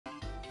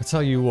I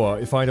tell you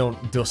what, if I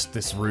don't dust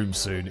this room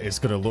soon, it's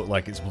gonna look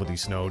like it's bloody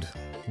snowed.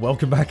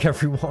 Welcome back,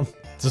 everyone,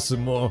 to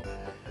some more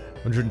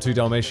 102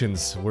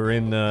 Dalmatians. We're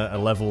in a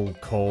level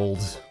called...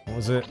 what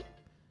was it?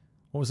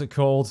 What was it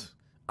called?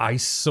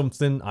 Ice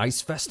something?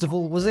 Ice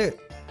Festival, was it?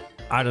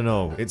 I don't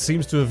know. It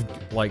seems to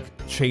have, like,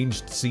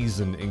 changed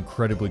season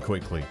incredibly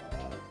quickly.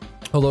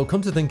 Although,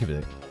 come to think of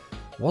it,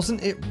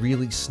 wasn't it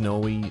really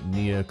snowy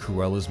near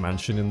Cruella's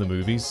mansion in the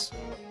movies?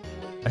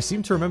 I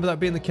seem to remember that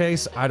being the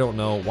case. I don't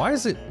know. Why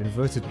is it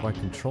inverted my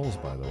controls,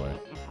 by the way?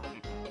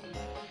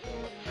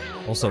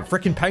 Also,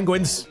 frickin'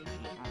 penguins!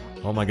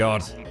 Oh my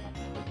god.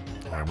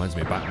 That reminds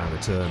me of Batman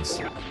Returns.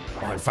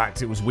 Oh, in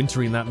fact, it was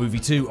wintry in that movie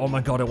too. Oh my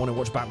god, I want to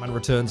watch Batman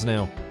Returns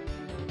now.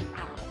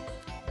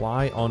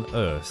 Why on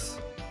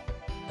earth?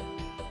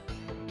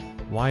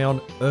 Why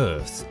on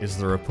earth is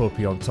there a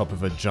puppy on top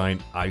of a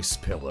giant ice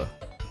pillar?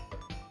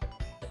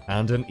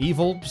 And an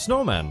evil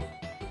snowman?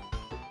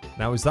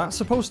 Now, is that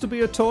supposed to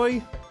be a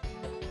toy?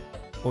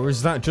 Or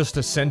is that just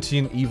a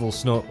sentient evil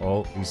snow-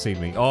 oh, he's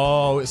seen me.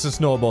 Oh, it's a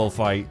snowball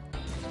fight.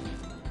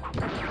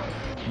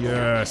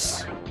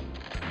 Yes.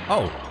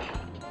 Oh.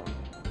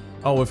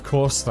 Oh, of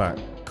course that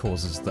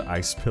causes the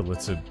ice pillar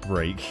to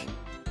break.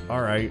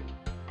 Alright.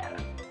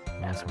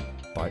 Let's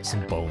bite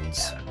some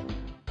bones.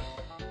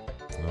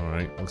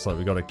 Alright, looks like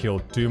we gotta kill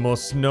 2 more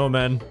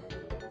snowmen.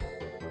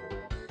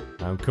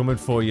 I'm coming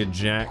for you,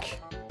 Jack.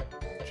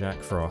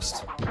 Jack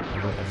Frost.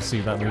 Ever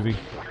seen that movie?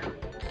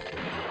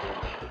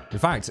 In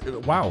fact,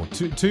 wow,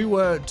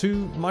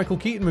 two Michael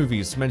Keaton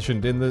movies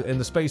mentioned in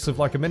the space of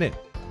like a minute.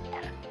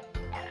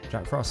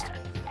 Jack Frost.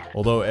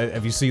 Although,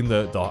 have you seen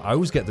the I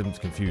always get them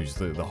confused.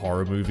 The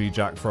horror movie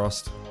Jack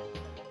Frost.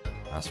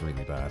 That's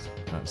really bad.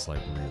 That's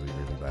like really,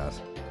 really bad.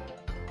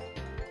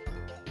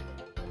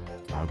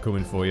 I'm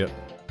coming for you,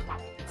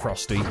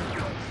 Frosty.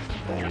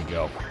 There you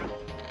go.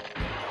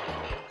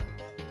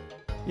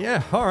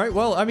 Yeah, alright,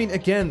 well, I mean,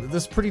 again,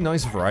 there's pretty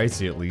nice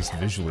variety, at least,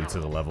 visually to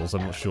the levels.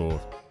 I'm not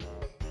sure.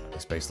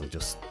 It's basically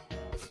just...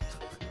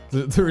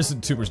 there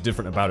isn't too much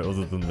different about it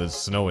other than there's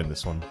snow in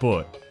this one,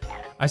 but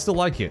I still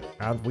like it.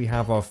 And we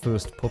have our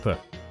first pupper.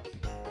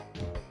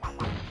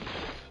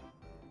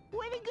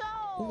 Way to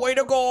go! Way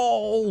to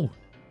go!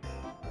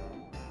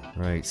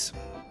 Right,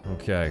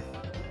 okay.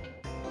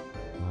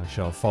 I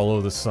shall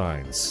follow the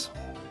signs.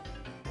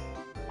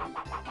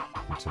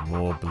 Into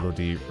more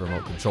bloody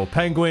remote control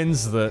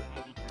penguins that...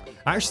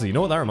 Actually, you know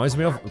what that reminds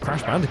me of?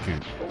 Crash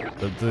Bandicoot.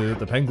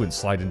 The penguins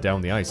sliding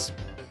down the ice.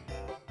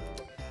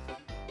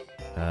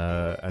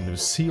 And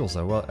there's seals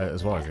as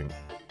well, I think.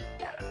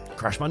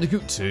 Crash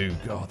Bandicoot 2.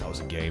 God, that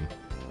was a game.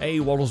 Hey,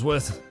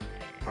 Waddlesworth.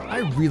 I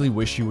really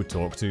wish you would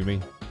talk to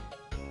me.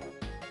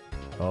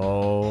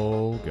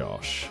 Oh,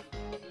 gosh.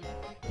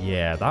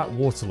 Yeah, that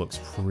water looks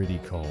pretty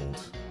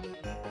cold.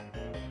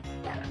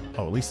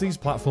 Oh, at least these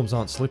platforms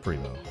aren't slippery,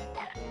 though.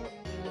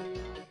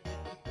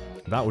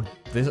 That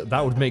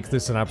would make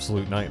this an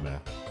absolute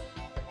nightmare.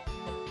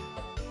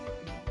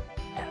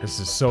 This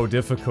is so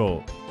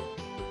difficult.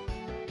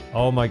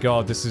 Oh my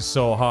god, this is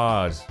so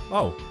hard.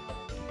 Oh,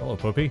 hello,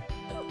 puppy.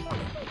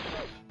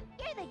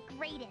 You're the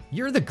greatest.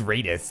 You're the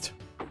greatest.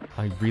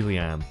 I really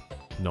am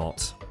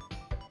not.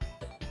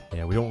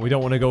 Yeah, we don't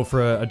want to go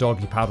for a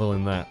doggy paddle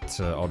in that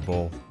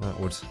oddball.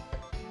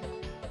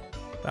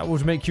 That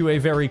would make you a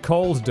very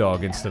cold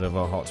dog instead of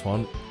a hot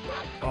one.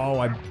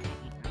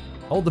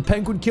 Oh, the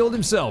penguin killed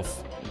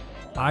himself!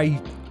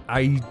 I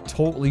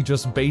totally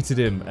just baited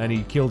him and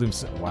he killed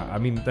himself. Wow, I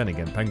mean, then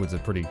again, penguins are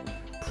pretty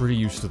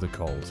used to the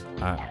cold.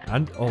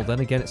 Oh,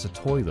 then again, it's a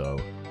toy though.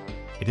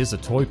 It is a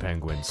toy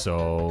penguin,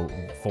 so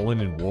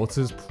falling in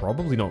water's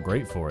probably not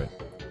great for it.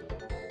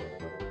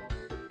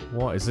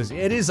 What is this?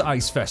 It is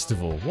Ice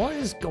Festival. What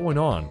is going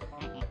on?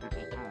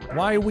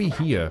 Why are we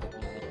here?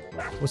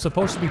 We're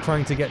supposed to be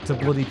trying to get to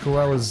bloody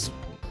Cruella's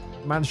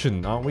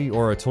mansion, aren't we?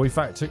 Or a toy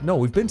factory? No,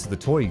 we've been to the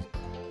toy...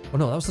 Oh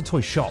no, that was the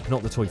toy shop,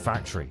 not the toy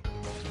factory.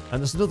 And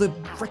there's another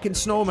freaking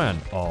snowman.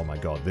 Oh my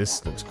god,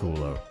 this looks cool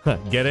though.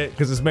 Get it?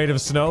 Because it's made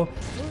of snow?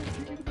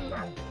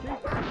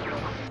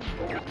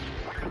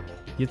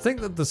 You'd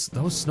think that those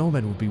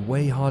snowmen would be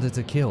way harder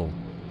to kill.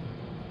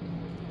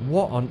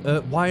 What on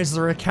earth? Why is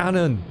there a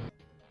cannon?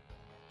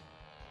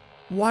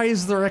 Why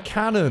is there a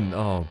cannon?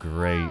 Oh,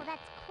 great. Wow,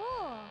 that's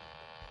cool.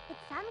 It's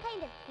some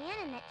kind of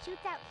cannon that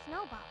shoots out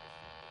snowballs.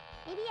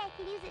 Maybe I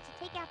could use it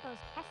to take out those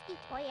pesky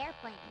toy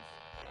airplanes.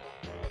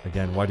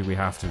 Again, why do we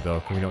have to,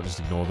 though? Can we not just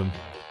ignore them?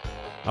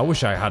 I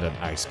wish I had an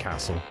ice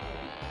castle.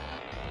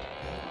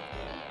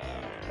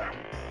 Oh,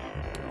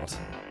 God.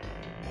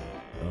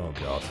 Oh,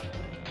 God.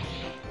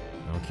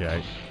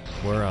 Okay.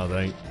 Where are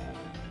they?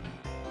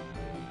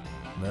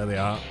 There they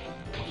are.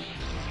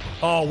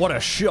 Oh, what a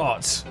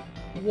shot!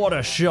 What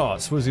a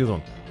shot! Where's the other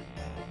one?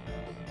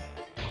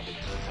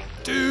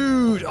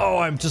 Dude! Oh,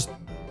 I'm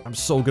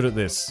so good at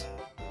this.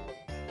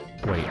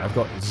 Wait, I've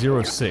got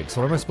 0-6.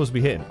 What am I supposed to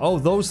be hitting? Oh,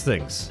 those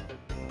things.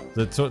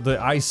 The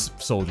ice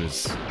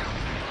soldiers.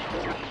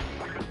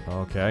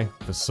 Okay,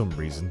 for some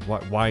reason.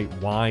 Why?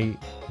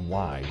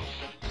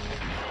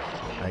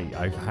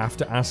 I have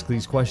to ask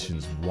these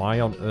questions. Why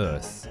on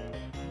earth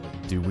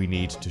do we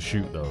need to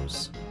shoot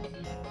those?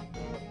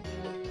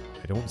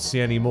 I don't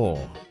see any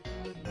more.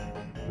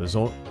 There's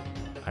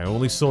I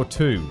only saw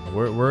 2.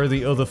 Where are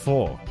the other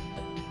 4?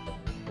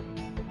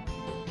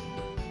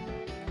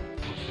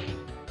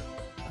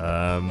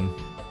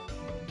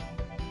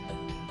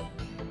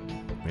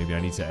 Maybe I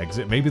need to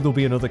exit. Maybe there'll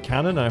be another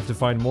cannon. I have to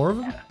find more of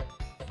them.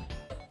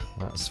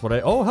 That's what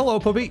I... Oh, hello,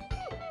 puppy.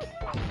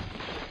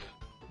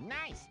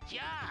 Nice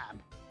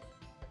job.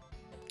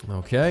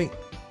 Okay.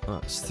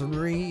 That's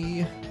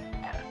 3.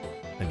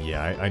 And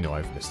yeah, I know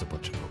I've missed a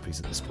bunch of puppies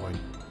at this point.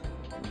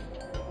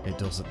 It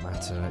doesn't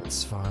matter.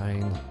 It's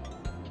fine.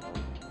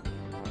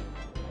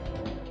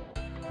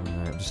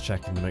 Alright, I'm just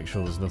checking to make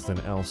sure there's nothing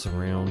else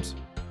around.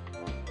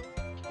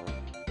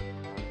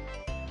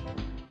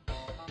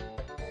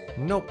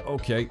 Nope,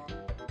 okay.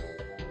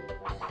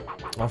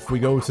 Off we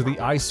go to the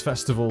Ice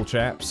Festival,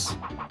 chaps.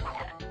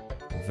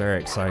 I'm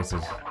very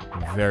excited.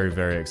 I'm very,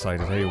 very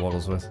excited. Hey,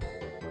 Waddlesworth.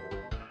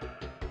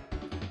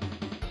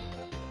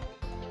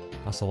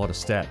 That's a lot of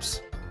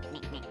steps.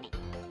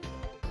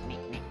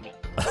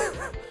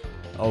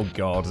 Oh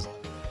god.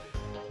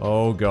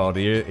 Oh god,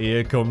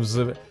 here comes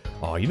the...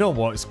 Oh, you know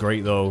what? It's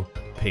great though.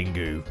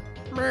 Pingu.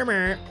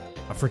 I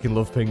freaking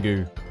love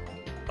Pingu.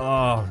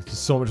 Oh, it's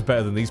so much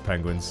better than these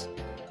penguins.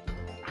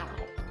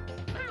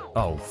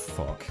 Oh,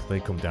 fuck.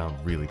 They come down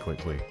really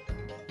quickly.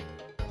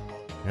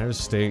 Can I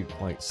just stay,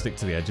 like, stick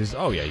to the edges?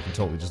 Oh, yeah, you can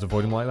totally just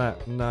avoid them like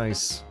that.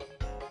 Nice.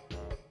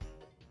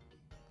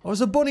 Oh, it's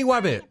a bunny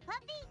wabbit!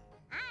 Puppy,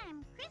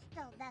 I'm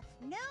Crystal, the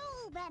Snow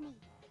Bunny.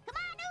 Come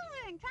on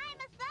over and try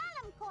my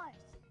slalom course.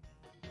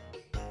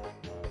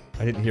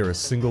 I didn't hear a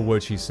single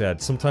word she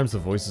said. Sometimes the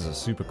voices are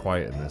super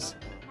quiet in this.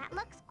 That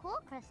looks cool,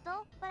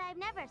 Crystal, but I've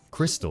never skied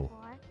Crystal?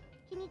 before.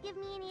 Can you give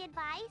me any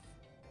advice?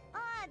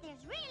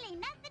 There's really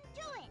nothing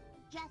to it.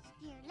 Just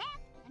steer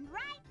left and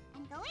right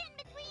and go in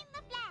between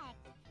the flags.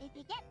 If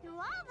you get through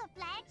all the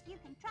flags, you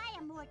can try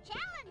a more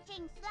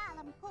challenging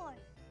slalom course.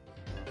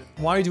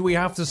 Why do we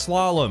have to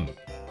slalom?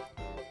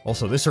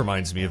 Also, this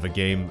reminds me of a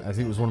game, I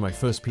think it was one of my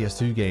first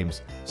PS2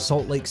 games.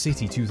 Salt Lake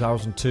City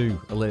 2002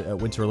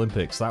 Winter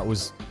Olympics. That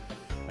was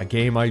a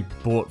game I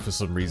bought for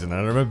some reason,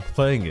 and I remember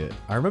playing it.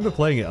 I remember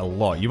playing it a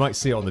lot. You might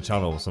see it on the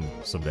channel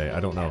someday, I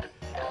don't know.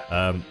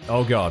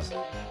 Oh god.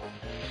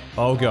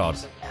 Oh god.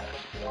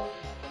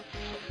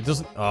 It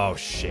doesn't... Oh,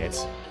 shit.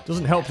 It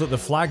doesn't help that the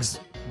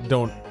flags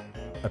don't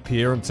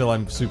appear until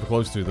I'm super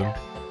close to them.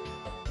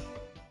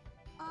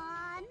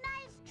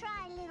 Nice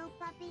try, little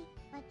puppy.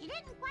 But you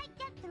didn't quite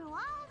get through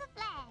all the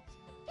flags.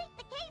 Take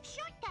the cave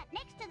shortcut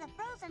next to the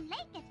frozen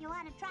lake if you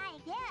want to try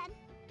again.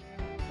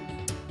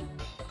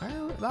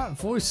 That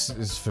voice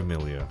is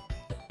familiar.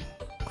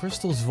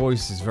 Crystal's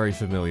voice is very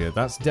familiar.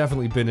 That's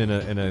definitely been in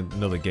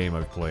another game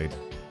I've played.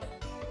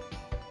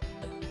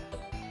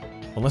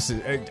 Unless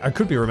I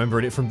could be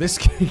remembering it from this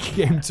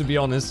game, to be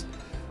honest.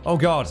 Oh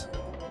god.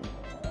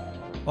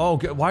 Oh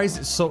god, why is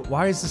the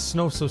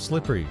snow so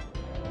slippery?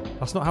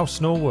 That's not how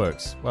snow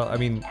works. Well, I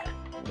mean,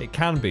 it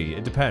can be.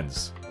 It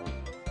depends.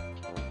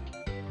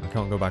 I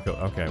can't go back up.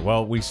 Okay,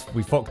 well, we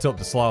fucked up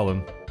the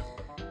slalom.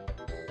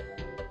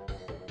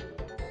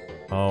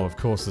 Oh, of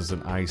course there's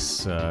an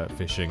ice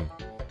fishing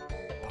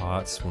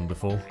part.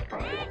 Wonderful.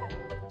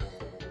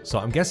 So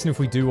I'm guessing if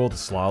we do all the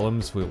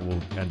slaloms, we'll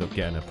end up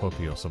getting a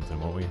puppy or something,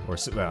 won't we? Or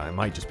well, it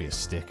might just be a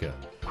sticker.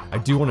 I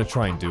do want to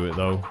try and do it,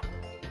 though.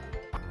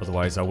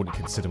 Otherwise, I wouldn't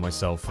consider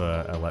myself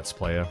a Let's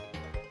Player.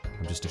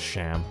 I'm just a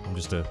sham. I'm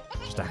just a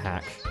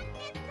hack.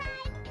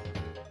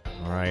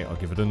 Alright, I'll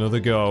give it another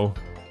go.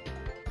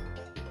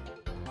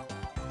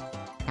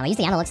 Now, I used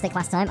the analog stick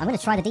last time. I'm going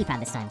to try the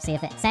D-pad this time. See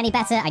if it's any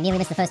better. I nearly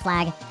missed the first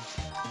flag.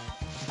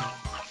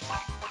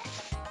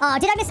 Oh,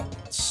 did I miss it?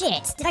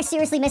 Shit. Did I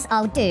seriously miss?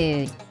 Oh,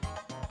 dude.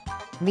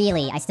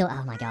 Really? I still...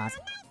 Oh, my God.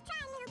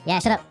 Yeah,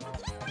 shut up.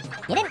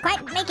 You didn't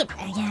quite make it.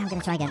 Yeah, I'm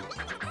going to try again.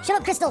 Shut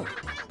up, Crystal.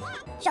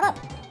 Shut up.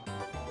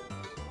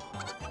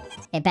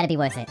 It better be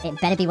worth it. It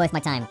better be worth my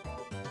time.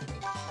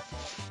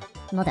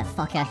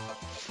 Motherfucker.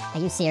 Are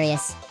you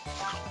serious?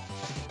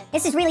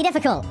 This is really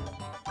difficult.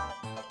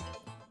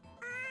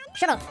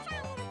 Shut up.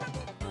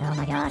 Oh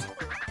my god.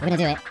 We're gonna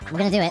do it. We're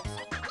gonna do it.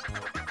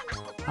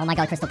 Oh my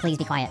god, Crystal, please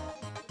be quiet.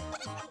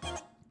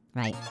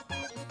 Right.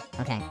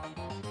 Okay.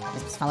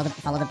 Just follow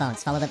the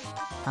bones. Follow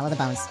the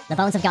bones. The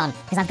bones have gone.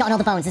 Because I've gotten all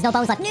the bones. There's no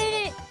bones left.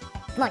 No.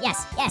 Come on,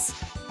 yes.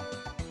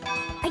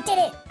 I did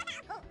it!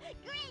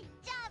 Great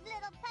job,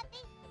 little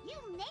puppy. You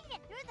made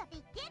it through the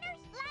beginner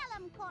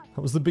slalom course.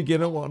 That was the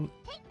beginner one.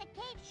 Take the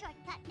cave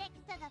shortcut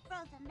next to the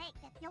frozen lake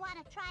if you want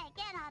to try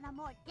again on a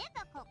more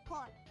difficult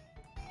course.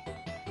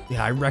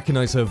 Yeah, I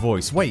recognize her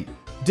voice. Wait,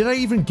 did I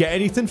even get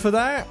anything for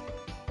that?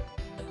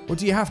 Or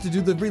do you have to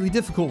do the really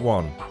difficult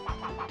one?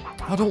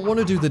 I don't want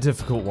to do the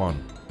difficult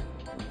one.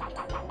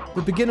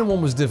 The beginner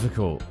one was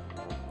difficult.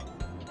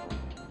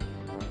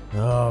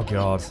 Oh,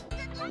 God.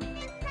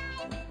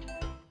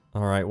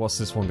 Alright, what's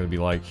this one going to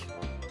be like?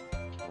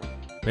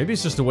 Maybe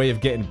it's just a way of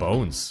getting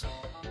bones.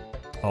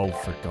 Oh,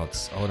 for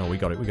God's... Oh, no, we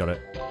got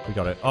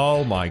it.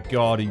 Oh, my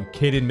God, are you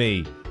kidding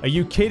me? Are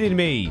you kidding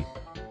me?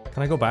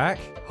 Can I go back?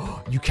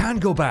 You can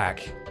go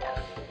back.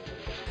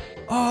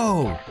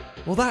 Oh,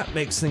 well that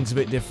makes things a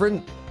bit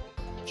different.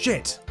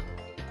 Shit.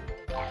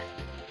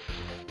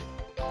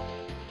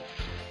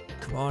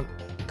 Come on.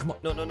 Come on.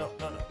 No, no, no,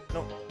 no, no,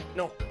 no,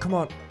 no. Come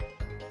on.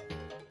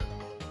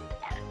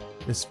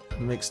 This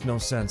makes no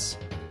sense.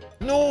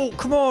 No,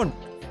 come on.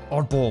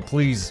 Oddball,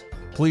 please.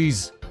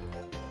 Please.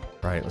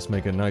 Right, let's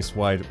make a nice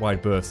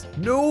wide berth.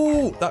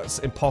 No! That's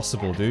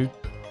impossible, dude.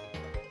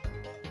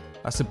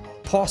 That's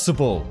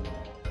impossible.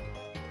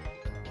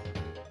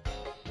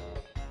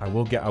 I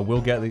will get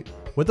the...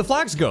 Where'd the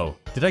flags go?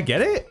 Did I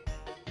get it?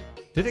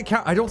 Did it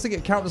count? I don't think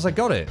it counted as I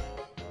got it.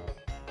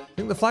 I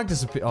think the flag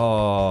disappeared.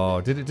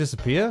 Oh, did it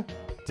disappear?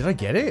 Did I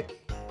get it?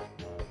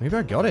 Maybe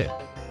I got it.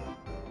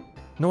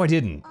 No, I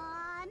didn't.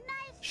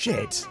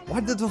 Shit. Why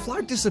did the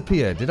flag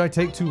disappear? Did I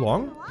take too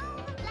long?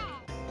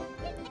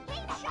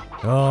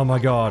 Oh my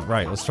god.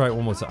 Right, let's try it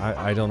one more time.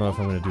 I don't know if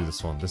I'm gonna do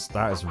this one.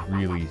 That is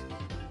really...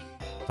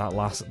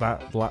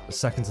 That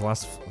second to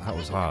last, that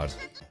was hard.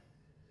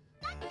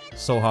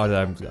 So hard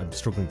that I'm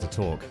struggling to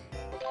talk.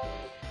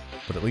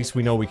 But at least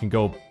we know we can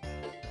go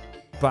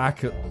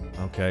back.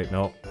 Okay,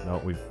 no,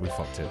 we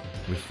fucked it.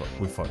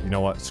 We fucked. You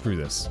know what? Screw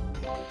this.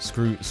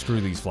 Screw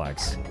these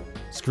flags.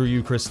 Screw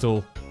you,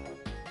 Crystal.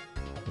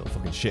 Little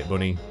fucking shit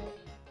bunny.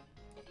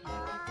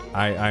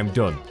 I'm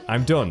done.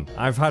 I'm done.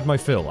 I've had my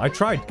fill. I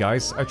tried,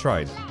 guys. I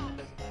tried.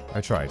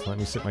 Let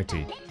me sip my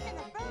tea.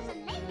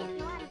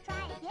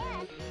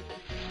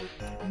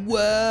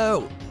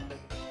 Whoa!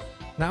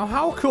 Now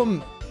how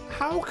come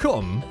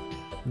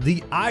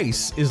the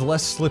ice is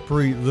less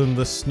slippery than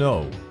the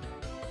snow?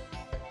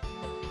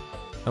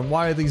 And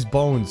why are these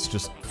bones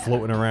just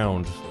floating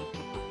around?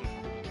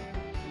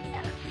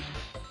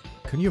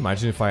 Can you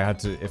imagine if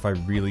I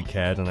really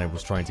cared and I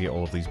was trying to get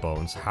all of these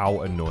bones?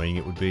 How annoying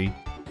it would be.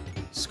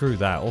 Screw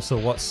that. Also,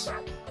 what's...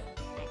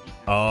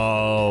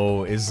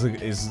 Oh,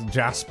 is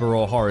Jasper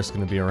or Horace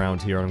gonna be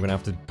around here? I'm gonna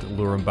have to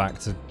lure him back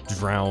to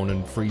drown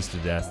and freeze to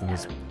death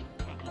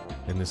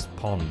in this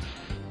pond.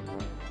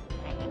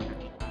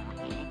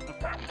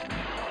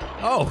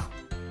 Oh!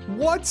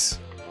 What?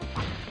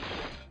 You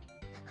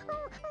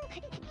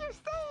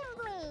saved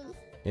me!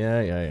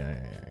 Yeah.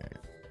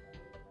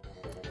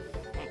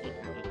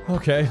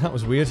 Okay, that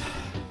was weird.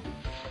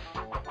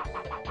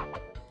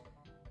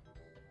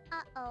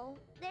 Uh-oh,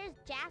 there's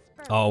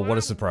Jasper. Oh, what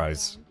a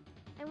surprise.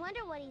 I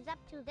wonder what he's up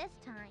to this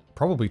time.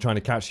 Probably trying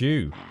to catch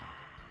you.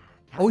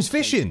 Oh, he's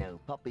fishing! No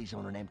puppies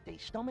on an empty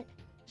stomach.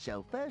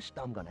 So first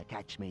I'm gonna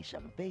catch me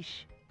some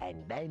fish,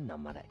 and then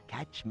I'm gonna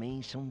catch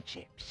me some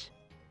chips.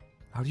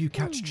 How do you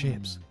catch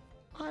chips?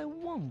 I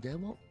wonder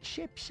what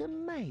chips are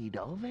made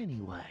of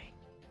anyway.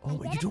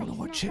 Oh, you don't know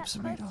what chips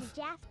are made Close of. to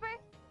Jasper,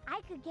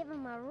 I could give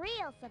him a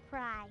real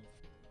surprise.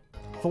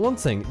 For one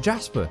thing,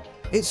 Jasper,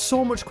 it's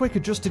so much quicker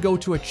just to go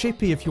to a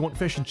chippy if you want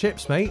fish and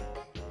chips, mate.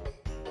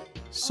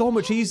 So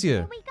much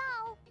easier. Here we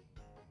go.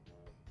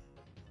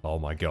 Oh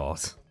my god.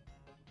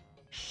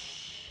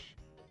 Shh.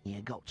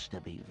 You got to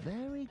be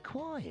very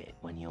quiet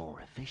when you're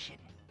a-fishing.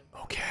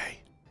 Okay.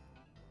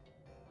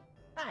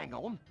 Hang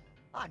on.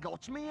 I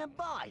got me a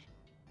bite.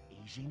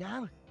 Easy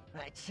now.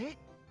 That's it.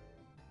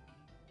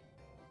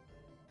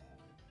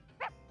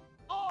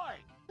 Oi!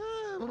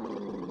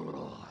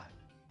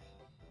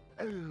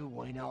 Oh,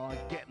 when I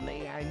get my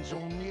hands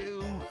on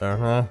you.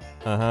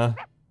 Uh-huh.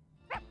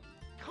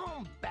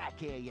 Come back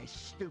here, you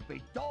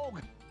stupid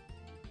dog.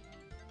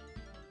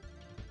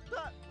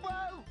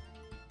 Whoa!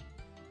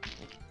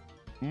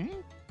 Hmm?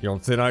 You're on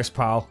thin ice,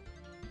 pal.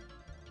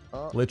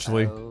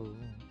 Literally.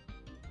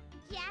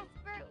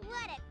 Jasper,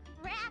 what a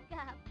crack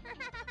up.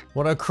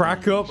 What a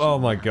crack up! Oh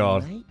my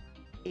god. Right.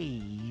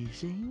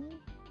 Easy.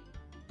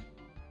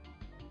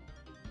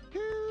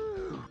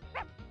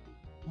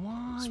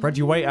 Why, Spread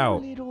your weight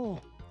out.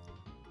 little-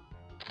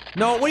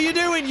 No, what are you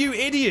doing, you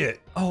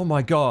idiot? Oh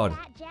my god.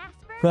 That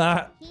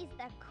Jasper, he's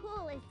the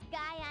coolest guy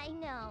I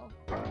know.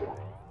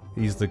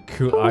 He's the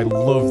cool. I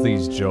love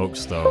these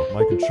jokes though.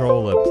 My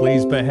controller,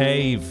 please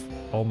behave.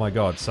 Oh my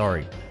god,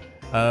 sorry.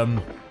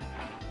 Oh,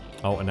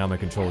 and now my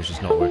controller's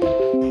just not working.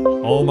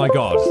 Oh my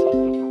god.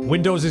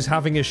 Windows is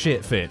having a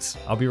shit fit.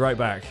 I'll be right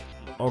back.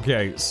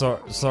 Okay,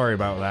 sorry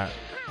about that.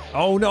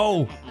 Oh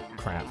no!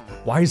 Crap.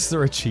 Why is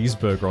there a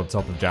cheeseburger on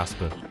top of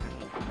Jasper?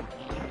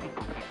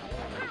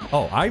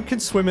 Oh, I can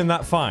swim in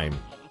that fine.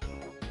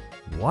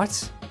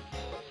 What?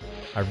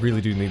 I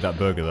really do need that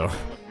burger though.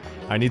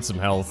 I need some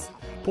health.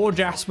 Poor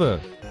Jasper.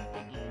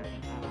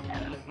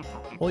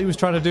 All he was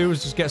trying to do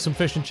was just get some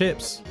fish and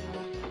chips.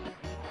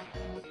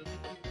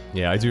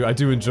 Yeah, I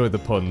do enjoy the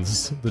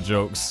puns, the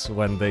jokes,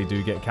 when they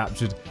do get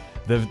captured.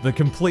 They're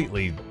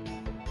completely,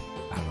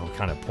 I don't know,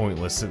 kind of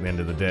pointless at the end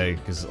of the day,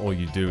 because all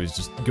you do is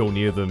just go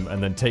near them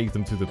and then take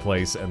them to the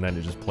place, and then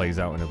it just plays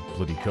out in a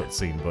bloody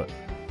cutscene, but...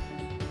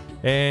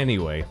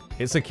 Anyway,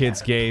 it's a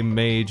kid's game,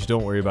 Mage,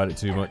 don't worry about it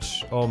too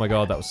much. Oh my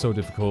god, that was so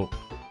difficult.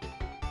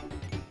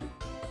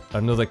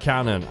 Another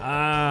cannon.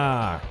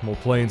 Ah! More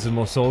planes and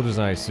more soldiers,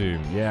 I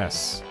assume.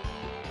 Yes.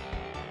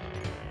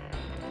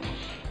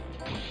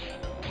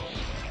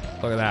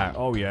 Look at that.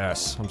 Oh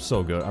yes. I'm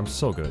so good. I'm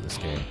so good at this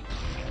game.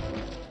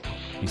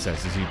 he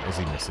says as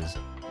he misses.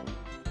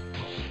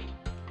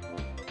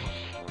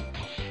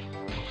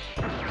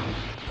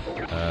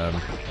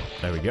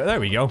 There we go, there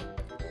we go.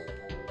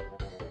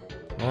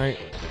 Alright.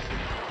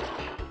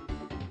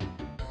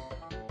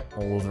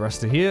 All of the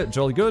rest are here,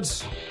 jolly good.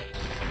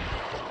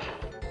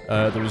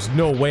 There was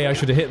no way I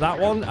should have hit that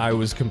one. I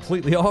was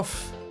completely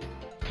off.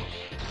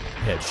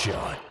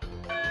 Headshot.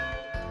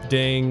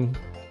 Ding.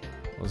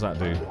 What does that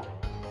do?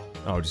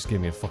 Oh, just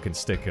give me a fucking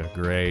sticker.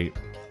 Great.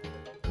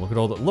 Look at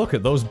all the— look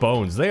at those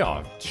bones. They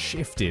are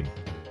shifting.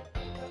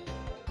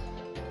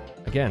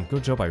 Again,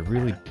 good job. I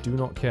really do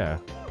not care.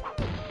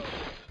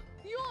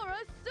 You're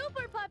a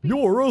super puppy.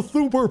 You're a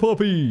super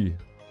puppy.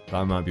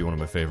 That might be one of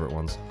my favorite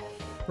ones.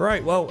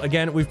 Right, well,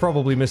 again, we've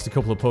probably missed a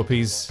couple of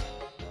puppies.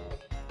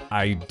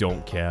 I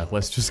don't care.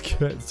 Let's just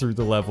get through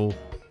the level.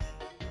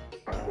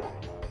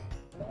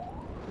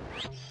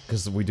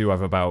 Because we do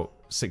have about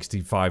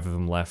 65 of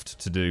them left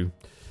to do.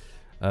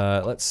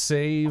 Let's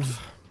save.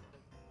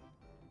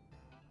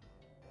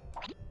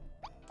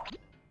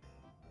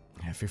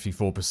 Yeah,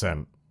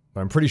 54%.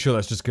 I'm pretty sure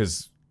that's just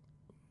because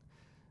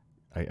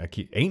I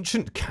keep—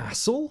 Ancient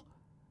Castle?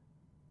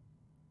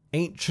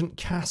 Ancient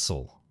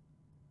Castle.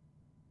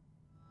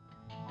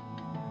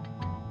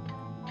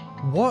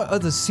 What are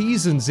the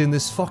seasons in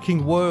this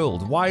fucking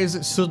world? Why is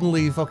it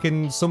suddenly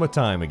fucking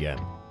summertime again?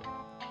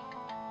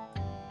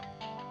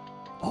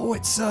 Oh,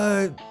 it's,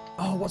 oh,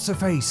 what's her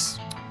face?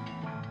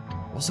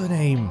 What's her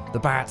name? The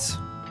bat.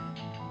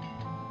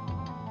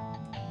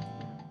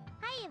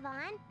 Hi,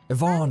 Yvonne.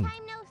 Yvonne. Long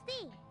time no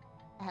see.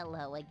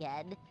 Hello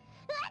again.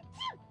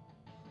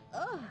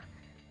 Oh,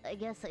 I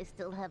guess I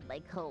still have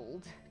my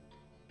cold.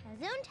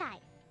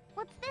 Gesundheit.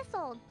 What's this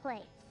old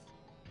place?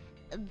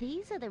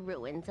 These are the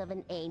ruins of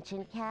an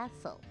ancient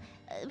castle.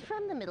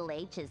 From the Middle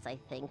Ages, I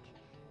think.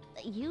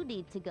 You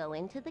need to go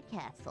into the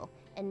castle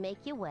and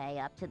make your way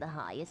up to the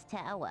highest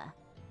tower.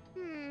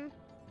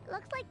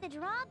 Looks like the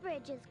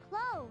drawbridge is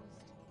closed.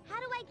 How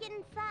do I get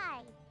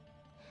inside?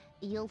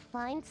 You'll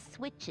find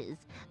switches,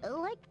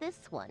 like this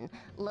one,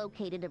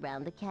 located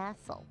around the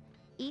castle.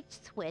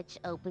 Each switch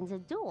opens a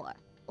door,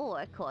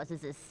 or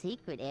causes a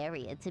secret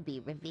area to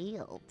be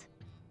revealed.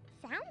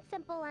 Sounds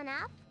simple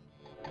enough.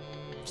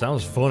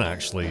 Sounds fun,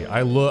 actually.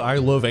 I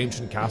love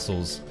ancient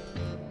castles.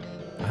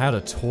 I had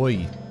a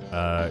toy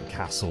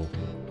castle.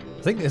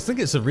 I think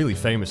it's a really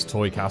famous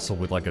toy castle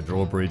with like a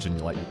drawbridge and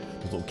like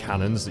little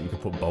cannons that you could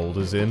put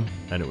boulders in,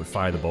 and it would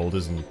fire the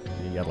boulders, and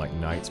you had like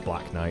knights,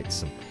 black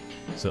knights, and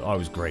so oh, it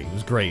was great. It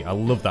was great. I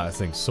love that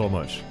thing so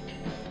much.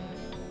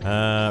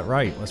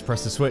 Right, let's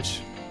press the switch.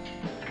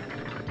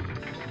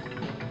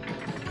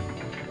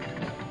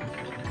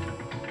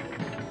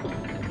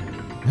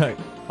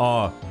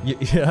 Oh,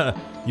 yeah,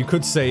 you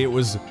could say it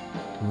was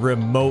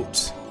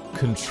remote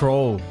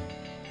control.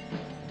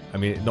 I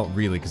mean, not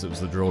really, because it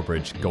was the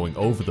drawbridge going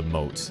over the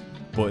moat.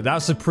 But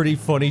that's a pretty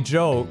funny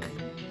joke.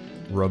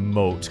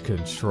 Remote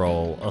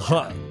control.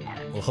 I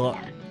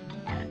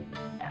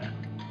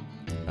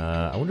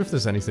wonder if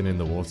there's anything in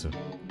the water.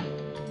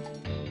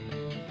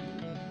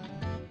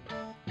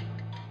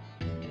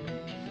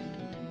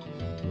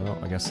 No,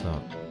 I guess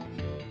not.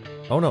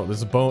 Oh no,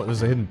 there's a bone.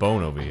 There's a hidden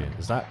bone over here.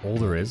 Is that all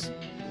there is?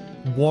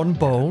 One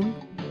bone?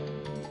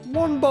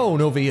 One bone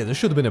over here. There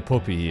should have been a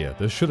puppy here.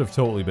 There should have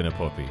totally been a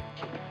puppy.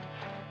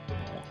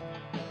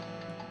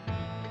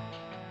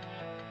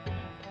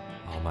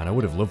 Oh man, I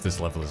would have loved this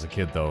level as a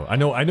kid though. I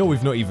know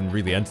we've not even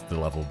really entered the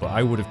level, but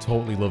I would have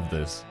totally loved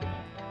this.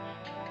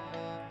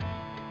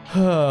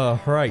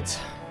 Right.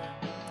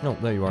 Oh,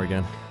 there you are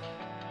again.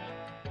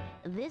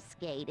 This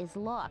gate is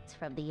locked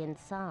from the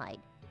inside.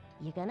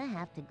 You're gonna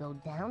have to go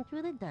down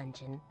through the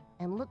dungeon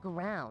and look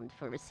around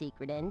for a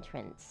secret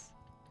entrance.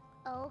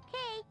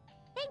 Okay.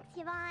 Thanks,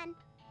 Yvonne.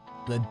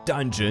 The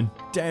dungeon.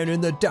 Down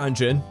in the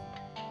dungeon.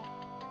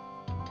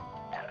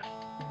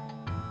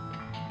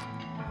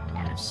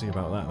 We'll see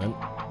about that then.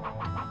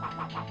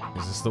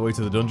 Is this the way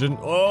to the dungeon?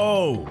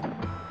 Oh!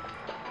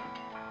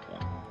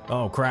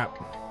 Oh, crap.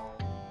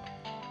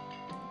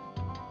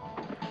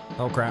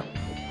 Oh, crap.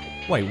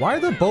 Wait, why are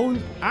the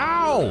bones—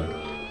 ow!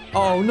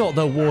 Oh, not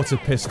the water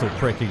pistol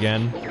prick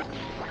again.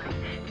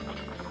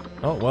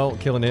 Oh, well,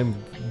 killing him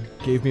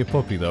gave me a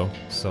puppy, though,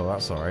 so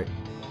that's alright.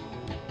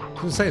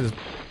 I was gonna say,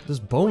 there's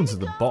bones at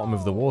the bottom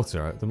of the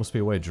water. There must be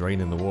a way of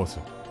draining the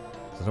water.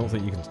 I don't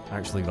think you can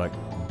actually, like,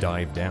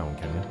 dive down,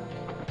 can you?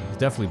 There's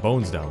definitely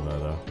bones down there,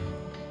 though.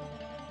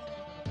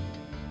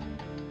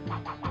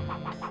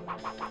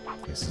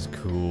 This is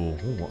cool.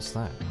 Ooh, what's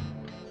that?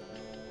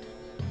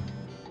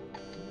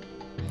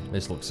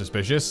 This looks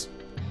suspicious.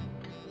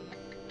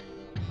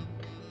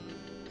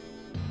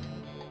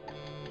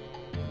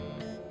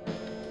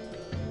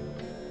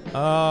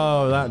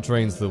 Oh, that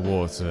drains the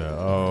water.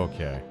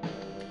 Okay.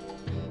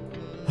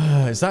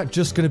 Is that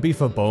just gonna be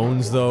for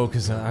bones, though?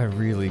 Because I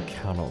really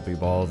cannot be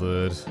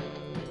bothered.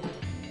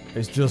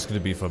 It's just gonna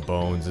be for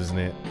bones, isn't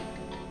it?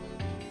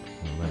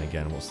 And then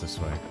again, what's this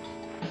way?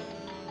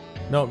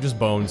 Nope, just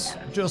bones.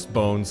 Just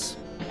bones.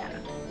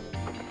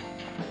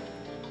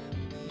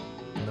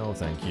 No,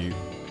 thank you.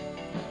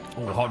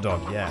 Oh, hot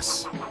dog,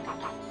 yes.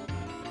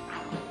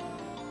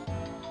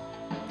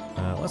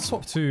 let's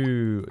swap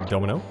to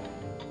Domino.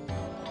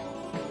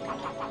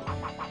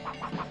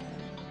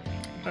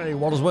 Hey,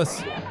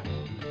 Waddlesworth.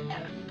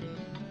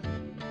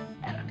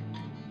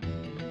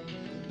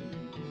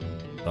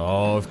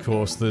 Oh, of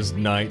course, there's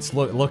knights.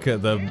 Look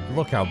at them.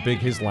 Look how big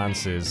his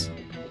lance is.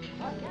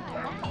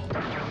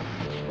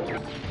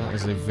 That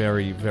is a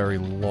very, very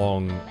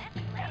long,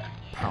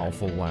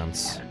 powerful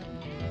lance.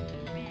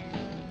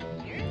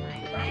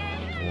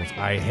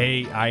 I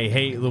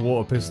hate the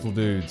water pistol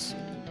dudes.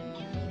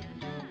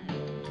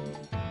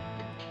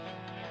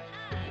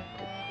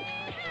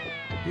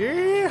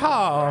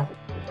 Yeehaw!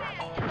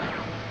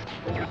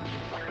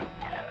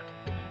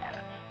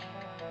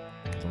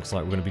 Looks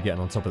like we're going to be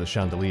getting on top of the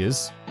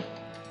chandeliers.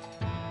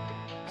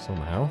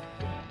 Somehow.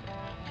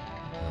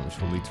 Which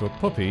will lead to a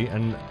puppy.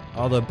 And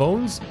are there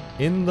bones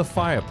in the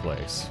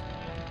fireplace?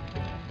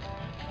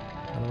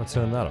 How do I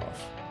turn that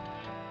off?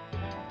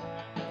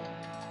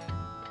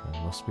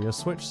 There must be a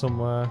switch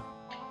somewhere.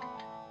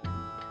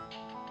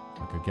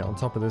 If I could get on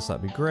top of this,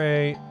 that'd be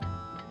great.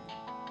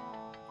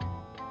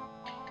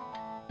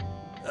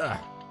 Ugh.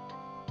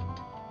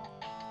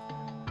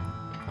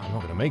 I'm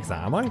not going to make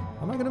that, am I?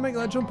 Am I going to make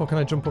that jump, or can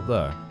I jump up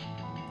there?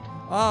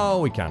 Oh,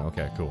 we can.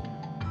 Okay, cool.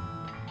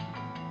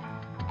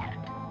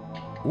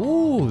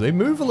 Ooh, they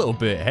move a little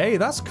bit. Hey,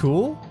 that's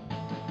cool.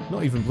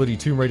 Not even bloody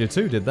Tomb Raider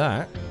 2 did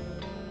that.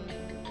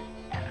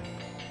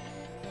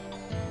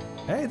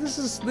 Hey, this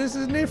is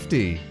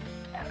nifty.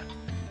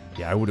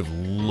 Yeah, I would have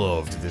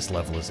loved this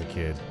level as a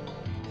kid.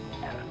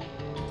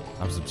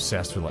 I was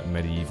obsessed with like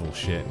medieval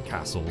shit and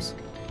castles.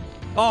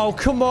 Oh,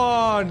 come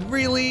on!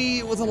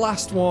 Really? With the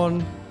last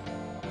one?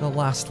 The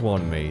last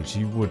one, mate.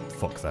 You would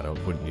fuck that up,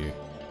 wouldn't you?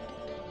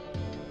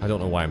 I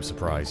don't know why I'm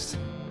surprised.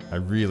 I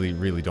really,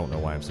 really don't know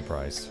why I'm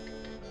surprised.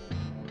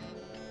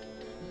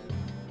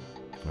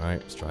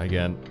 Alright, let's try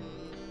again.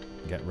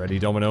 Get ready,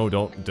 Domino.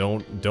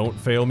 Don't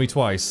fail me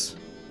twice.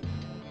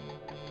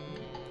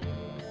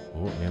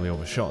 Oh, nearly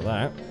overshot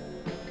that.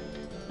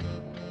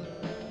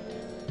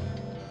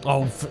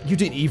 Oh, you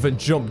didn't even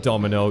jump,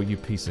 Domino, you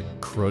piece of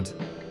crud.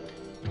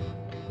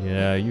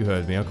 Yeah, you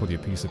heard me. I called you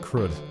a piece of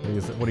crud.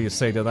 What do you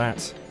say to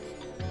that?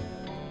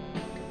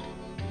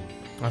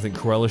 I think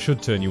Cruella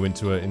should turn you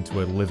into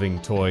a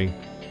living toy.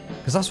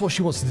 Because that's what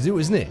she wants to do,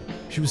 isn't it?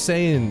 She was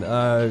saying,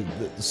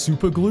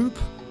 super gloop?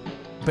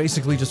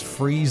 Basically just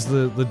freeze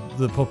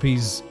the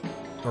puppies,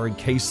 or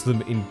encase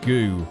them in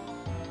goo.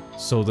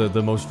 So they're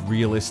the most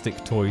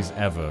realistic toys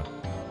ever.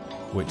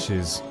 Which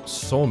is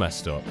so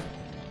messed up.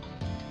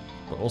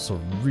 But also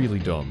really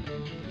dumb.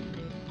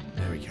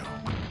 There we go.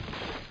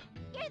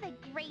 You're the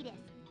greatest.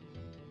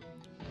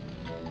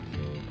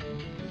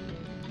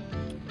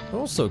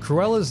 Also,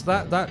 Cruella's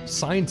that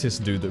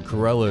scientist dude that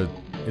Cruella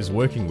is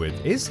working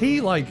with, is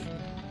he like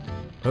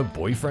her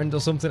boyfriend or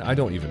something? I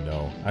don't even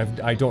know.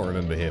 I don't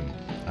remember him.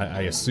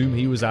 I assume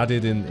he was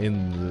added in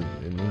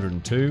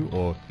 102,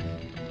 or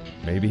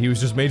maybe he was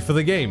just made for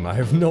the game. I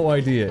have no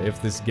idea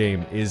if this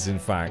game is in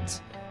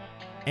fact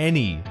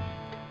any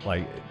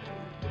like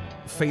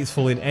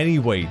faithful in any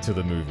way to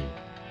the movie.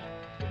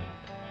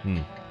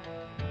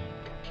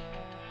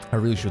 I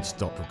really should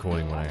stop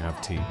recording when I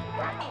have tea.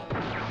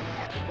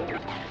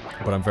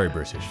 But I'm very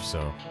British,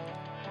 so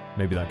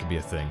maybe that could be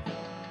a thing.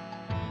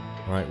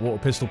 Alright,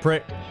 water pistol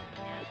prick.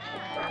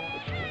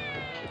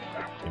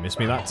 You missed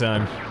me that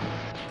time.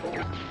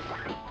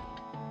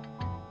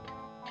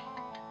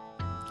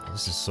 Oh,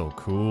 this is so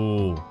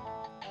cool.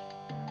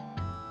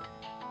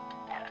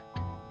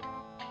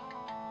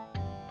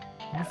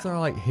 What if there are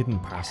like hidden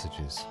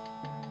passages?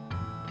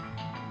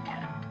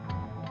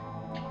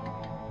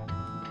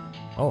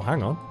 Oh,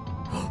 hang on.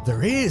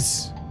 There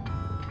is!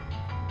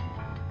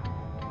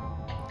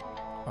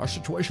 Our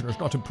situation has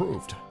not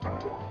improved.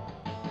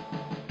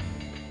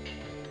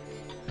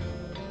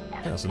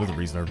 That's another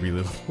reason I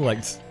really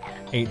liked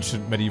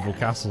ancient medieval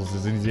castles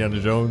is Indiana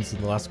Jones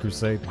and The Last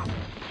Crusade.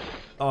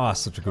 Ah,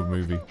 such a good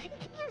movie. You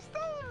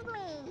saved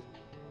me.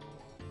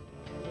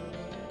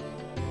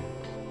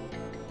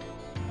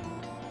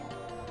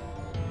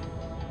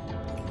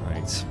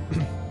 Right.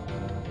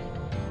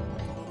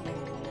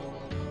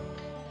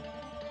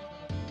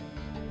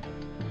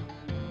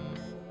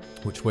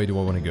 Which way do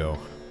I want to go?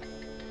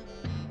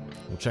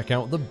 We'll check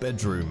out the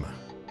bedroom.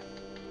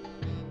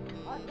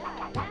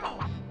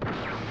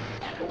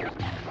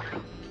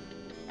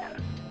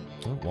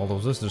 Oh,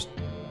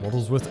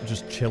 Waddlesworth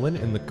just chilling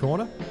in the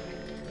corner.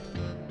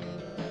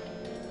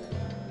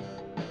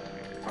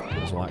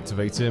 This will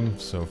activate him,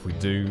 so if we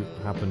do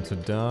happen to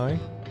die...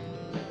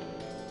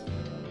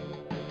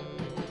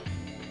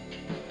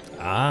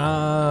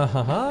 Ah,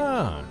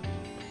 haha!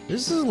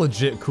 This is a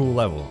legit cool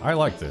level. I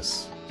like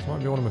this. This might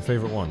be one of my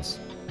favorite ones.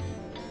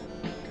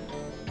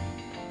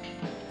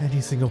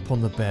 Anything up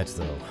on the bed,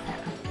 though?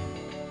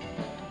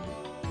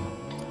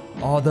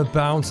 Oh, the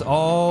bounce.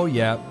 Oh,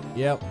 yep.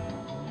 Yep.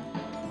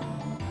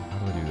 How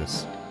do I do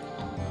this?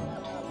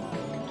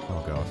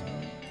 Oh, God.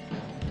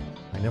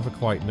 I never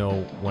quite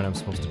know when I'm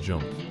supposed to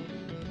jump.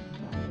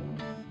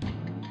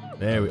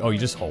 There we... Oh, you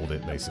just hold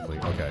it, basically.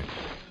 Okay.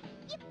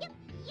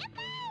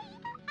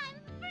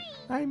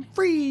 I'm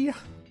free!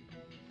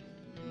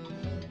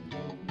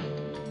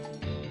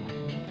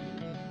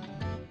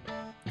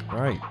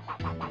 Right.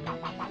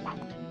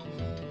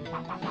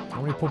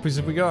 How many puppies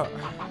have we got?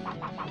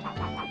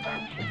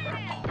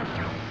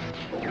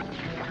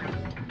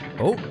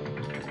 Oh.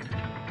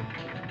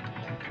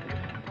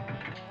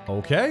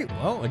 Okay,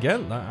 well,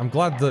 again, I'm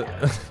glad that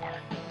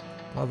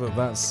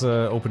that's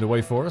opened a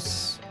way for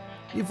us.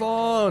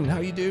 Yvonne, how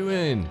you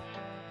doing?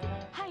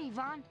 Hi,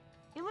 Yvonne.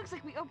 It looks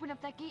like we opened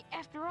up that gate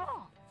after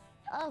all.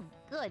 Oh,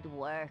 good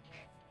work.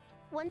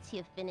 Once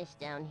you've finished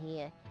down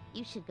here,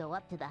 you should go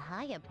up to the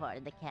higher part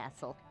of the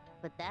castle.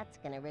 But that's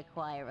gonna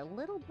require a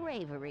little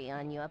bravery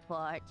on your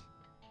part.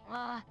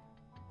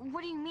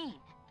 What do you mean?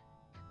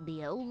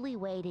 The only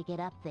way to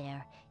get up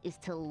there is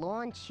to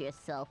launch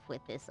yourself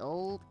with this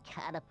old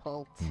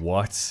catapult.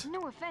 What?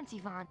 No offense,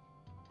 Yvonne,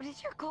 but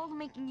is your cold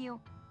making you,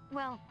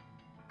 well,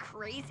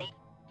 crazy?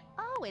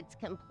 Oh, it's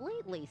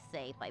completely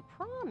safe, I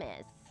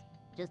promise.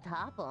 Just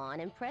hop on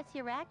and press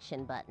your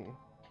action button.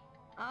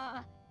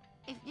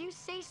 If you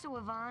say so,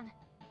 Yvonne.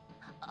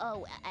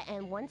 Oh,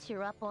 and once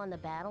you're up on the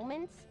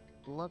battlements,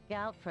 look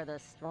out for the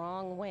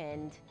strong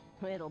wind.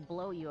 It'll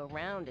blow you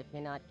around if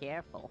you're not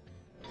careful.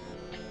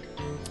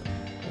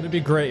 It'd be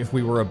great if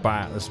we were a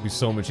bat. This would be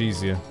so much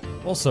easier.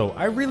 Also,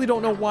 I really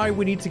don't know why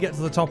we need to get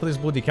to the top of this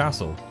bloody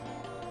castle.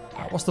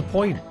 What's the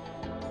point?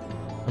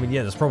 I mean,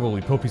 yeah, there's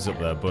probably puppies up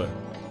there, but...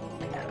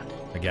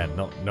 Again,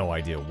 no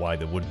idea why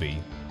there would be.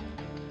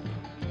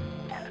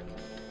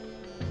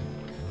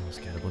 Let's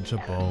get a bunch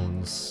of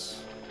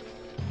bones.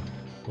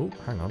 Oh,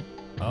 hang on.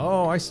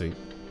 Oh, I see.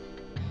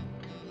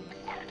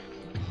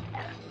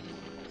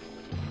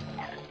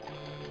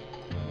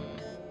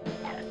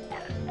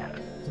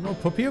 Is there no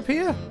puppy up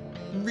here?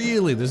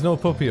 Really? There's no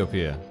puppy up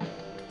here?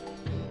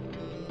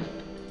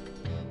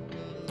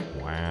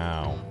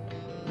 Wow.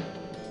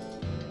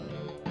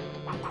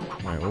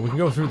 Alright, well we can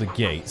go through the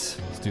gate.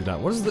 Let's do that.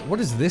 What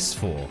is this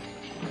for?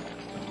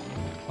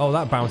 Oh,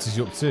 that bounces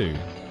you up too.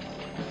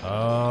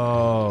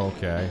 Oh,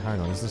 okay. Hang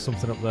on, is there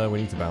something up there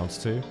we need to bounce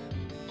to?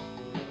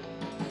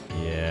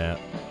 Yeah.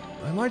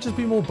 There might just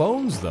be more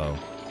bones though.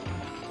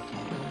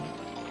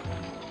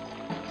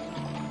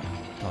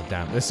 Oh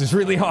damn, this is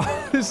really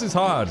hard. This is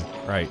hard.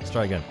 Right, let's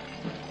try again.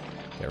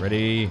 Get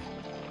ready.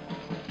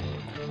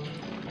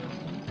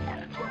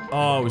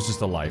 Oh, it was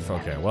just a life.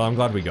 Okay, well, I'm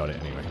glad we got it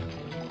anyway.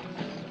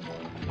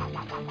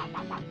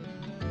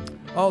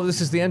 Oh, this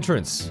is the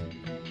entrance.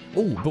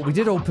 Oh, but we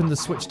did open the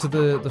switch to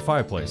the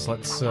fireplace.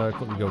 Let's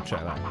quickly go check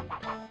that.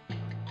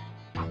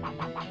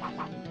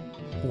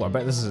 Oh, I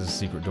bet this is a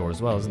secret door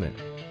as well, isn't it?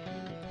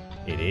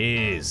 It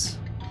is.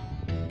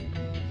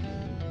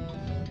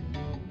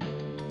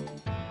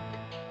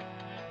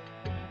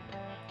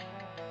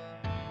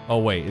 Oh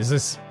wait, is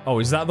this... Oh,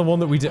 is that the one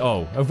that we did?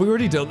 Oh, have we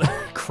already done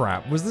that?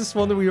 Crap, was this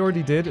one that we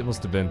already did? It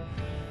must have been.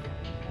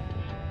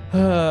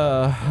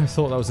 I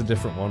thought that was a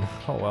different one.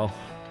 Oh well.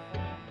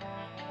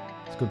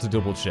 It's good to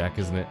double check,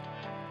 isn't it?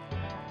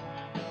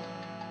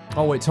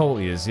 Oh, it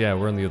totally is. Yeah,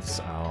 we're on the other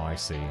side. Oh, I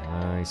see.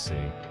 I see.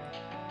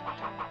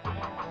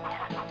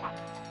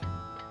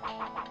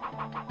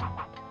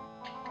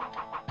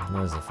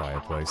 There's the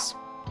fireplace.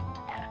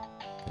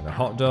 And a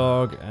hot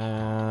dog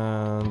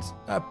and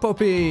a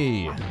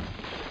puppy.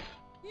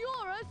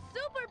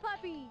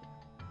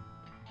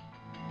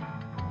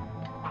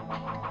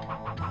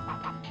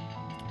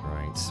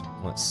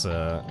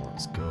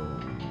 Let's go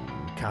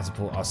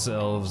catapult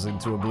ourselves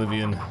into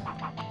oblivion.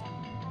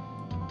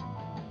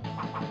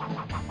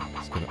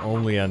 It's gonna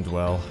only end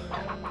well.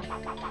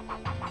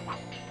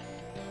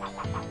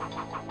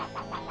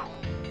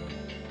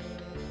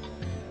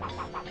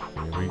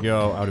 Here we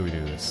go. How do we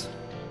do this?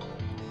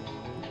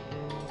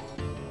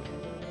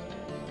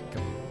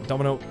 Go.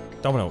 Domino,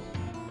 domino,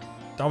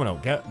 domino.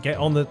 Get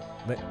on the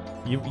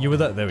you were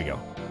there. There we go.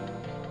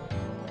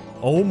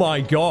 Oh my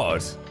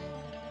god.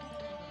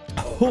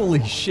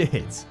 Holy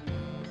shit!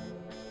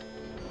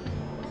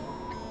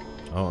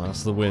 Oh,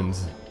 that's the wind.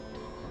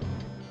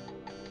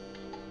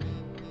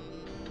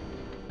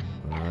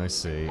 I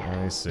see,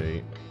 I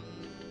see.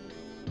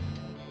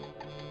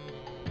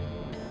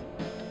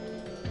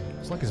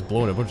 It's like it's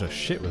blowing a bunch of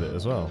shit with it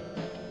as well.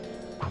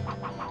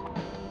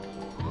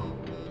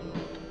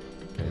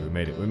 Okay, we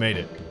made it, we made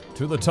it.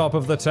 To the top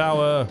of the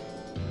tower!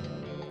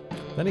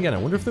 Then again, I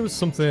wonder if there was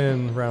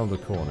something around the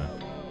corner.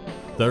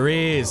 There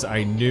is!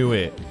 I knew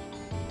it!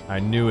 I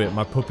knew it.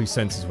 My puppy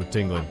senses were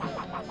tingling.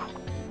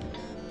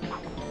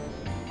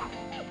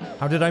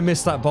 How did I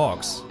miss that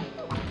box?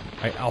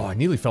 I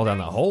nearly fell down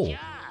that hole.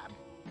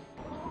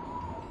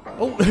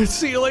 Oh,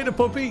 see you later,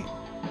 puppy.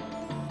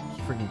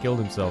 He freaking killed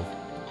himself.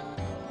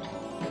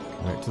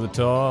 Right to the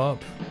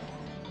top.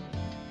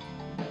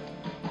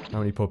 How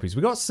many puppies?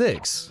 We got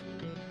 6.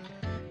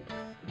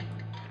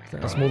 I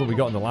think that's more than we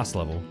got in the last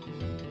level.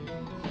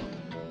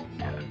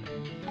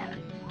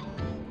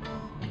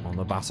 On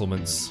the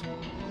battlements.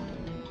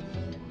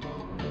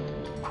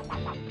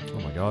 Oh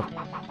my god.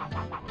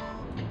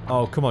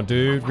 Oh, come on,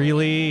 dude.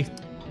 Really?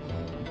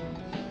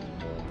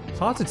 It's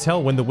hard to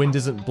tell when the wind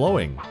isn't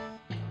blowing.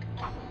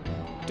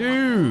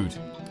 Dude!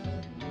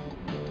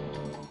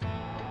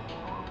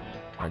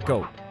 Alright,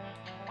 go.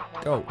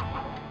 Go.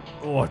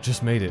 Oh, I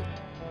just made it.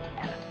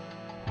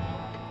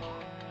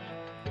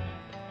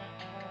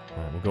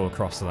 Alright, we'll go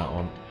across to that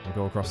one. We'll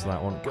go across to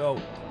that one.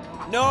 Go!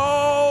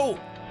 No!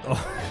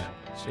 Oh,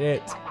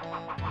 shit.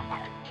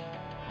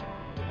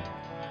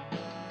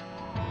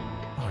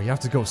 Oh, you have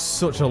to go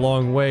such a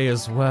long way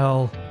as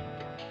well.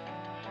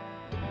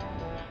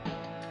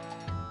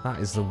 That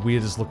is the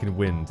weirdest looking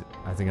wind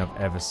I think I've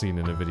ever seen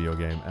in a video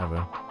game, ever.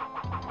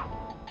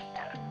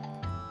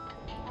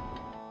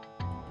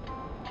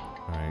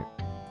 Alright.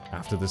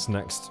 After this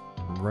next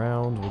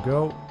round, we'll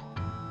go.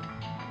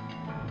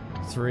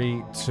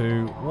 3,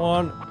 2,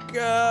 1,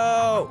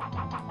 go!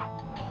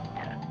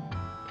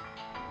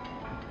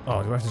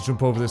 Oh, do I have to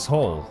jump over this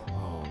hole?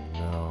 Oh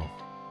no.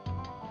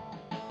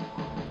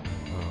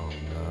 Oh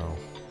no.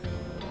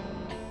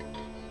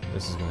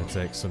 This is gonna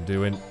take some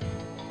doing.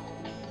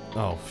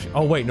 Oh,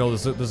 oh wait, no,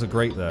 there's a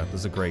grate there.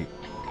 There's a grate.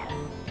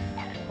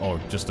 Oh,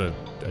 just a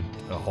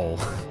hole.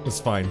 That's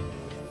fine.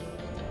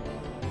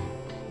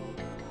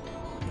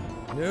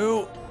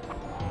 No!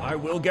 I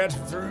will get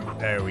through.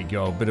 There we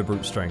go. Bit of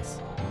brute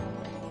strength.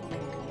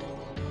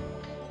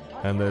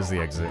 And there's the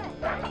exit.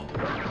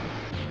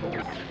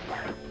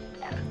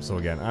 So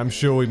again, I'm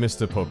sure we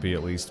missed a puppy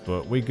at least,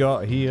 but we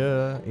got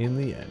here in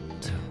the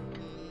end.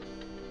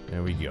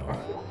 There we go.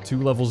 2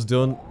 levels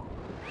done.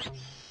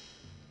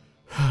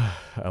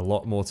 A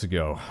lot more to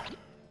go.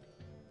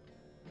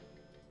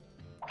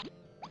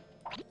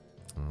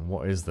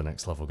 What is the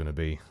next level gonna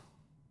be?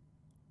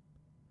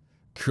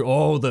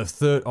 Oh, the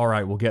third.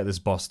 Alright, we'll get this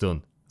boss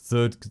done.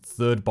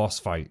 Third boss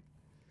fight.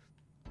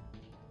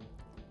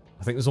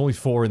 I think there's only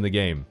 4 in the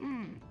game.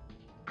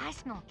 I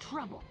smell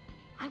trouble.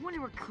 I wonder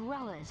where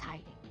Cruella is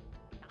hiding.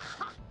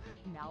 Ha!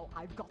 Now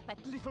I've got that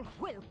little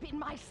whelp in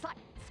my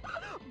sights.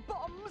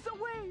 Bombs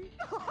away!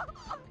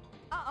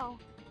 Uh-oh.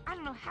 I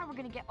don't know how we're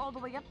gonna get all the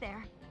way up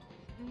there.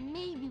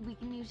 Maybe we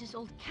can use this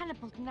old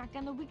catapult to knock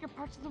down the weaker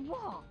parts of the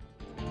wall.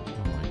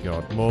 Oh my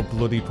god, more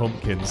bloody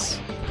pumpkins.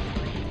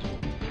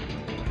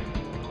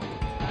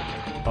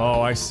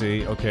 Oh, I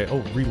see. Okay.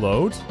 Oh,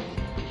 reload?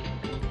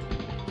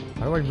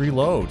 How do I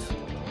reload?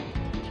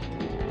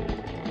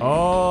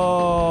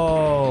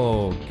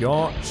 Oh,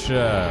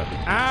 gotcha.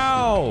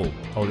 Ow!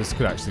 Oh, this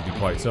could actually be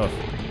quite tough.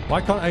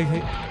 Why can't I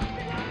hit?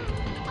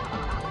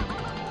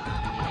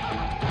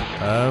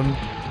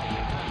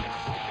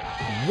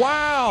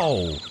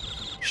 Wow!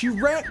 She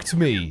wrecked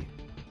me!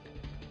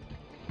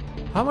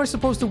 How am I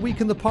supposed to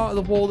weaken the part of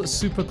the wall that's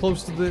super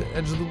close to the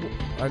edge of the wall?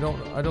 I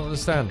don't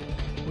understand.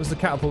 Where's the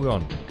catapult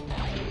gone?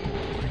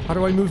 How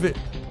do I move it?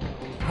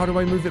 How do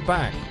I move it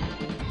back?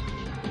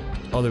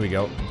 Oh, there we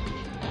go.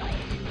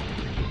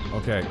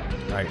 Okay,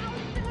 right.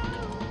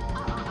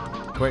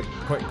 Quick.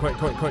 Alright,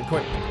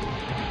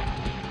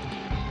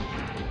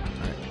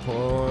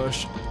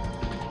 push.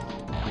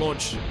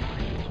 Launch.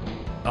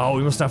 Oh,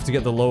 we must have to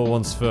get the lower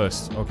ones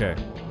first. Okay.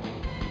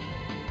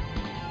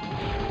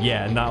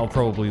 Yeah, and that'll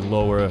probably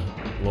lower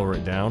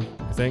it down,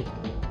 I think.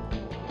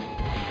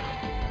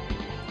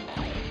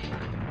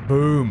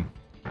 Boom.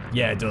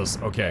 Yeah, it does.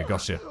 Okay,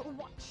 gotcha.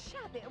 What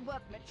shabby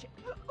workmanship!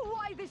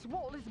 Why, this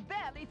wall is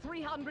barely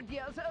 300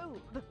 years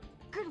old!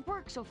 Good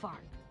work so far.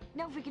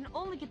 Now if we can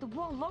only get the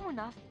wall low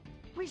enough,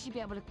 we should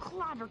be able to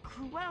clobber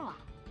Cruella.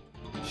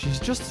 She's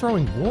just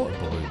throwing water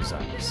balloons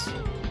at us.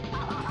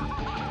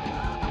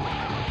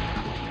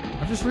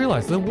 I just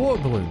realized they're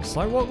water balloons.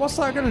 Like, what's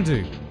that gonna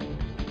do?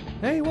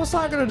 Hey, what's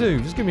that gonna do?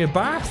 Just give me a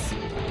bath?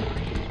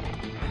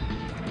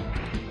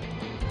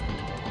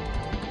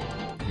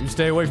 You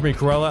stay away from me,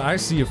 Cruella. I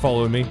see you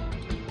following me.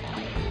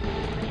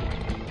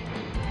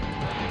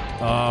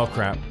 Oh,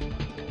 crap.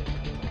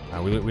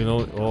 We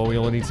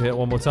only need to hit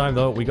one more time,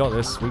 though. We got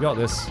this. We got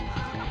this.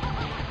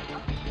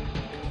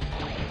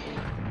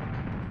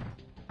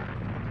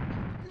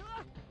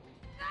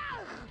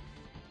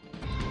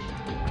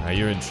 Now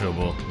you're in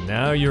trouble.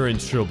 Now you're in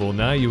trouble.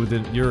 Now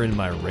you're in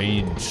my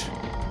range.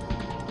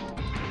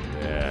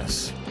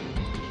 Yes.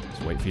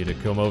 Just wait for you to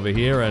come over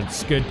here and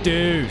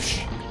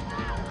skadoosh.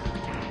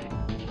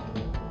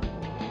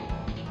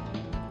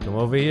 Come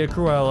over here,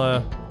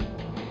 Cruella.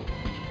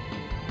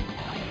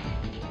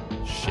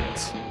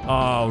 Shit.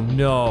 Oh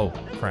no.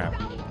 Crap.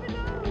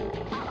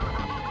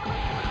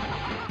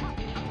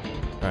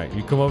 Alright,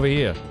 you come over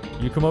here.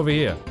 You come over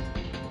here.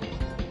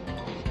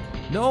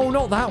 No,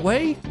 not that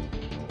way.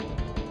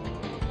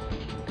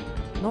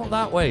 Not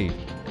that way.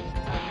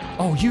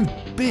 Oh, you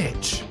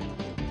bitch.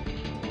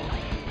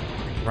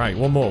 Right,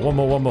 one more.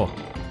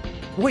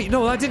 Wait,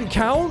 no, that didn't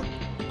count?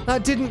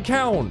 That didn't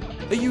count.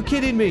 Are you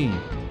kidding me?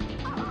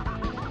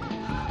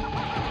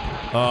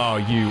 Oh,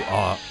 you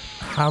are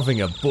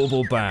having a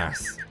bubble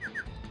bath.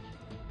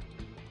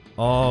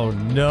 Oh,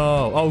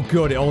 no. Oh,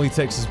 good. It only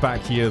takes us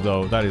back here,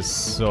 though. That is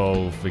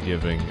so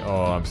forgiving.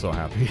 Oh, I'm so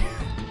happy.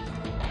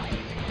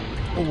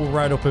 Oh, we're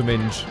right up a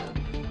minge.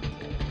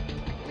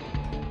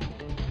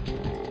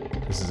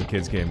 This is a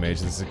kid's game,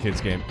 Mage. This is a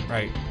kid's game.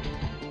 Right.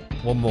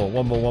 One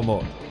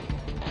more.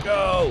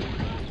 Go!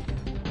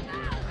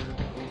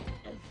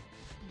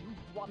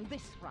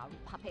 this round,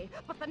 puppy,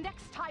 but the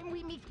next time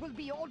we meet will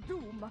be your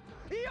doom.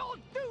 Your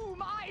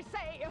doom, I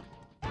say!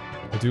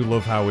 I do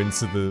love how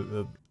into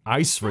the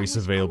ice race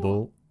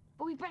available.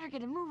 But we better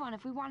get a move on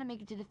if we want to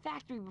make it to the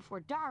factory before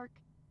dark.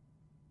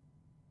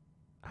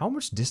 How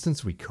much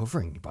distance are we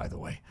covering, by the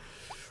way?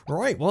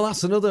 Right, well,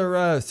 that's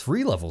another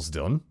 3 levels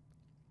done.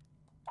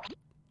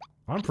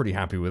 I'm pretty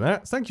happy with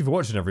that. Thank you for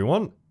watching,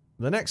 everyone.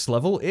 The next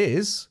level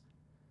is...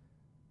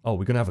 Oh,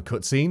 we're going to have a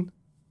cutscene?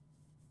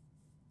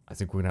 I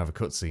think we're going to have a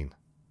cutscene.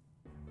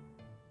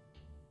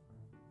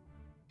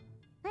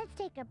 Let's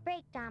take a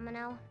break,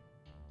 Domino.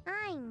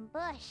 I'm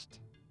bushed.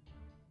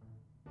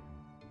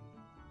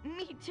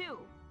 Me too.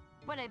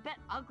 But I bet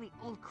ugly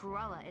old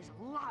Cruella is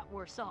a lot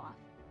worse off.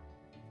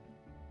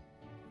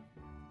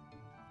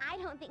 I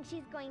don't think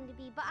she's going to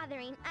be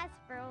bothering us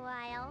for a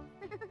while.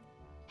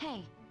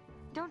 Hey,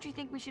 don't you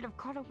think we should have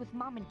caught up with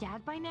Mom and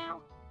Dad by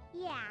now?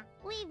 Yeah,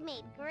 we've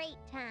made great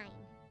time.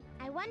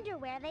 I wonder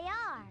where they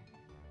are.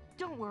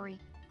 Don't worry.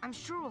 I'm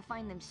sure we'll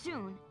find them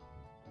soon.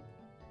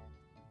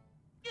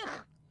 Ugh,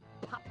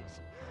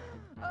 puppies.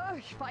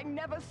 If I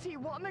never see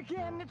one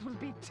again, it will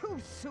be too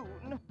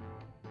soon.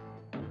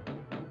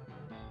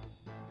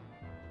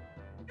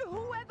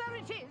 Whoever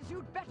it is,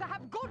 you'd better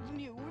have good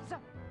news.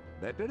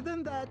 Better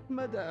than that,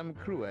 Madame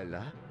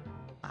Cruella.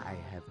 I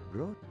have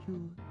brought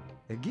you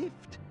a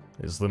gift.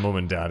 It's the mum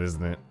and dad,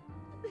 isn't it?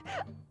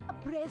 A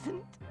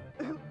present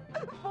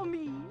for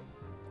me.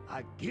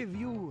 I give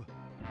you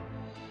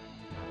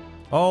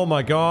Oh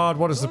my god,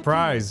 what a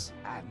surprise!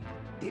 and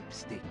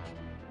Dipstick,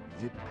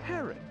 the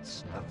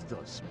parents of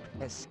those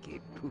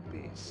pesky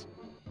puppies.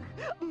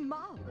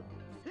 Marvelous.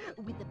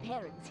 With the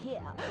parents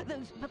here,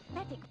 those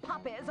pathetic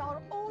puppies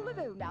are all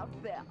alone out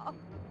there.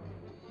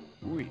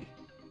 Oui.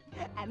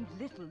 And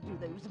little do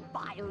those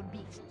vile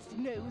beasts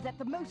know that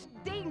the most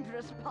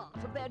dangerous part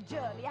of their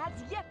journey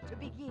has yet to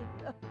begin.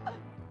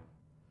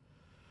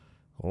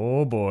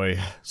 Oh boy.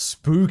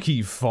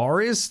 Spooky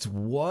forest?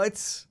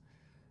 What?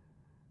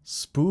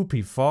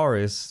 Spooky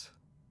forest?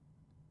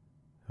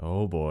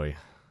 Oh boy.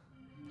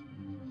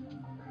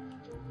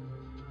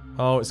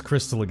 Oh, it's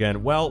Crystal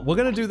again. Well, we're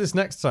gonna do this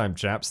next time,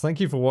 chaps.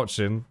 Thank you for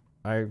watching.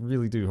 I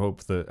really do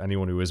hope that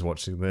anyone who is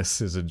watching this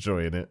is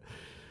enjoying it.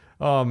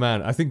 Oh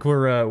man, I think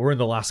we're in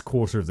the last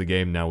quarter of the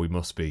game now. We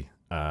must be,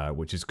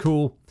 which is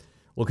cool.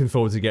 Looking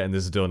forward to getting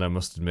this done. I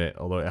must admit,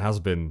 although it has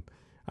been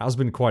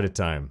quite a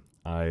time.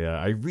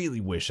 I really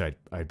wish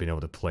I'd been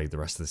able to play the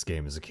rest of this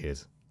game as a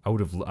kid. I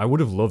would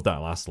have loved that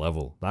last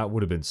level. That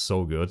would have been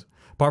so good.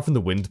 Apart from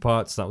the wind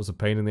parts, that was a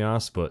pain in the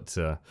ass. But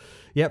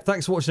yeah,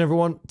 thanks for watching,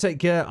 everyone. Take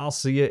care. I'll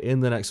see you in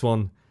the next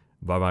one.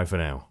 Bye bye for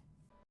now.